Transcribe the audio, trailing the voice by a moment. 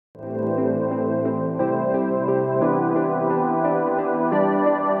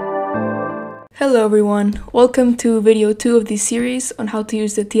Hello everyone, welcome to video 2 of this series on how to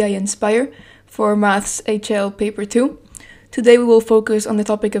use the TI-nspire for Maths HL Paper 2. Today we will focus on the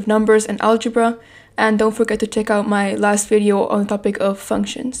topic of numbers and algebra, and don't forget to check out my last video on the topic of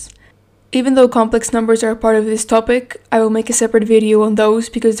functions. Even though complex numbers are a part of this topic, I will make a separate video on those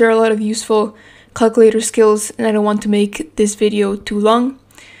because there are a lot of useful calculator skills and I don't want to make this video too long.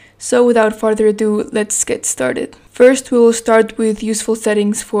 So without further ado, let's get started. First, we will start with useful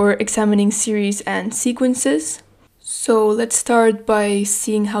settings for examining series and sequences. So let's start by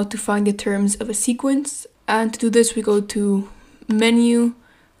seeing how to find the terms of a sequence. And to do this, we go to Menu,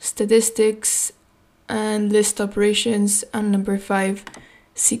 Statistics, and List Operations, and number 5,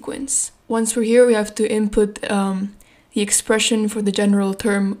 Sequence. Once we're here, we have to input the expression for the general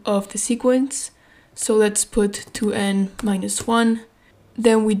term of the sequence. So let's put 2n minus 1.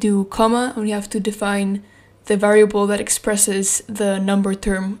 Then we do comma, and we have to define the variable that expresses the number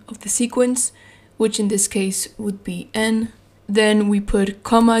term of the sequence, which in this case would be n. Then we put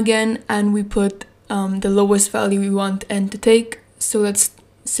comma again, and we put the lowest value we want n to take. So let's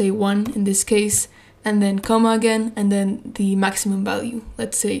say 1 in this case, and then comma again, and then the maximum value,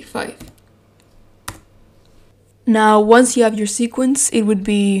 let's say 5. Now, once you have your sequence, it would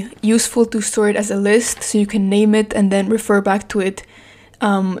be useful to store it as a list so you can name it and then refer back to it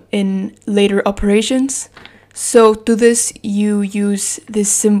in later operations. So to this, you use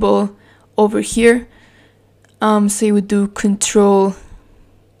this symbol over here. So you would do control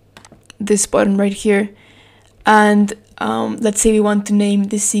this button right here. And let's say we want to name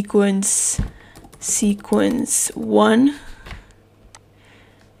this sequence 1.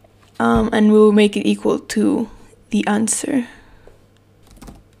 And we'll make it equal to the answer.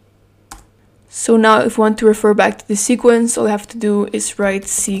 So now if we want to refer back to the sequence, all we have to do is write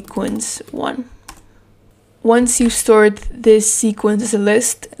sequence 1. Once you've stored this sequence as a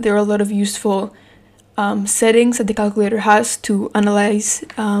list, there are a lot of useful settings that the calculator has to analyze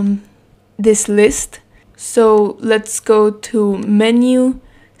this list. So let's go to Menu,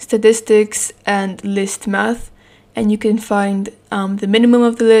 Statistics, and List Math, and you can find the minimum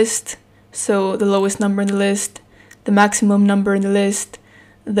of the list, so the lowest number in the list, the maximum number in the list,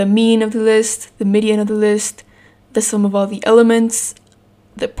 the mean of the list, the median of the list, the sum of all the elements,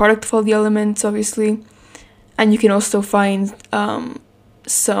 the product of all the elements, obviously. And you can also find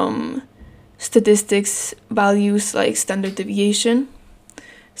some statistics values like standard deviation.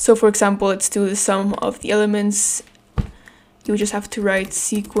 So for example, let's do the sum of the elements. You just have to write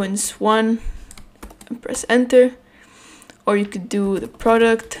sequence 1 and press enter. Or you could do the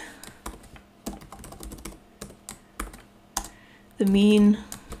product, the mean,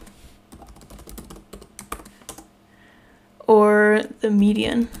 or the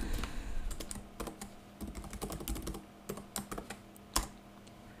median.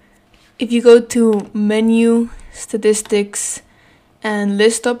 If you go to Menu, Statistics, and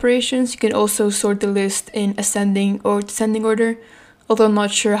List Operations, you can also sort the list in ascending or descending order, although I'm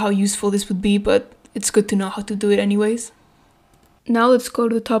not sure how useful this would be, but it's good to know how to do it anyways. Now let's go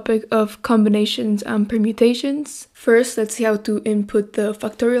to the topic of combinations and permutations. First, let's see how to input the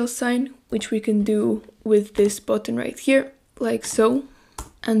factorial sign, which we can do with this button right here, like so.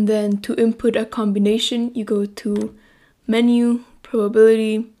 And then to input a combination, you go to Menu,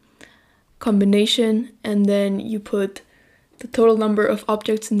 Probability, Combination, and then you put the total number of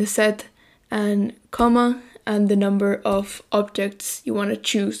objects in the set and comma, and the number of objects you want to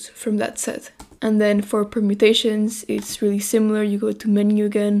choose from that set. And then for permutations, it's really similar. You go to Menu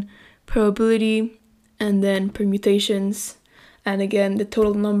again, Probability, and then Permutations, and again the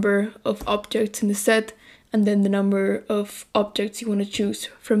total number of objects in the set, and then the number of objects you want to choose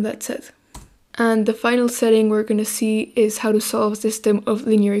from that set. And the final setting we're going to see is how to solve a system of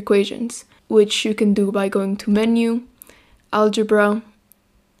linear equations, which you can do by going to Menu, Algebra,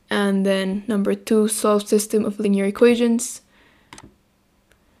 and then number 2, solve system of linear equations.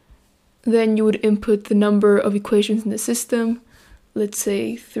 Then you would input the number of equations in the system, let's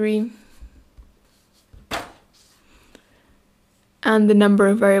say 3, and the number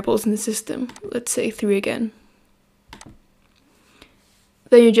of variables in the system, let's say 3 again.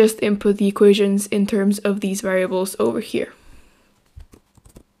 Then you just input the equations in terms of these variables over here.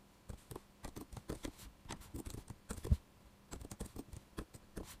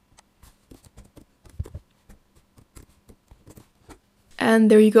 And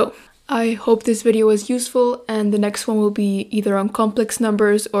there you go. I hope this video was useful, and the next one will be either on complex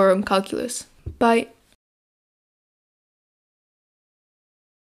numbers or on calculus. Bye!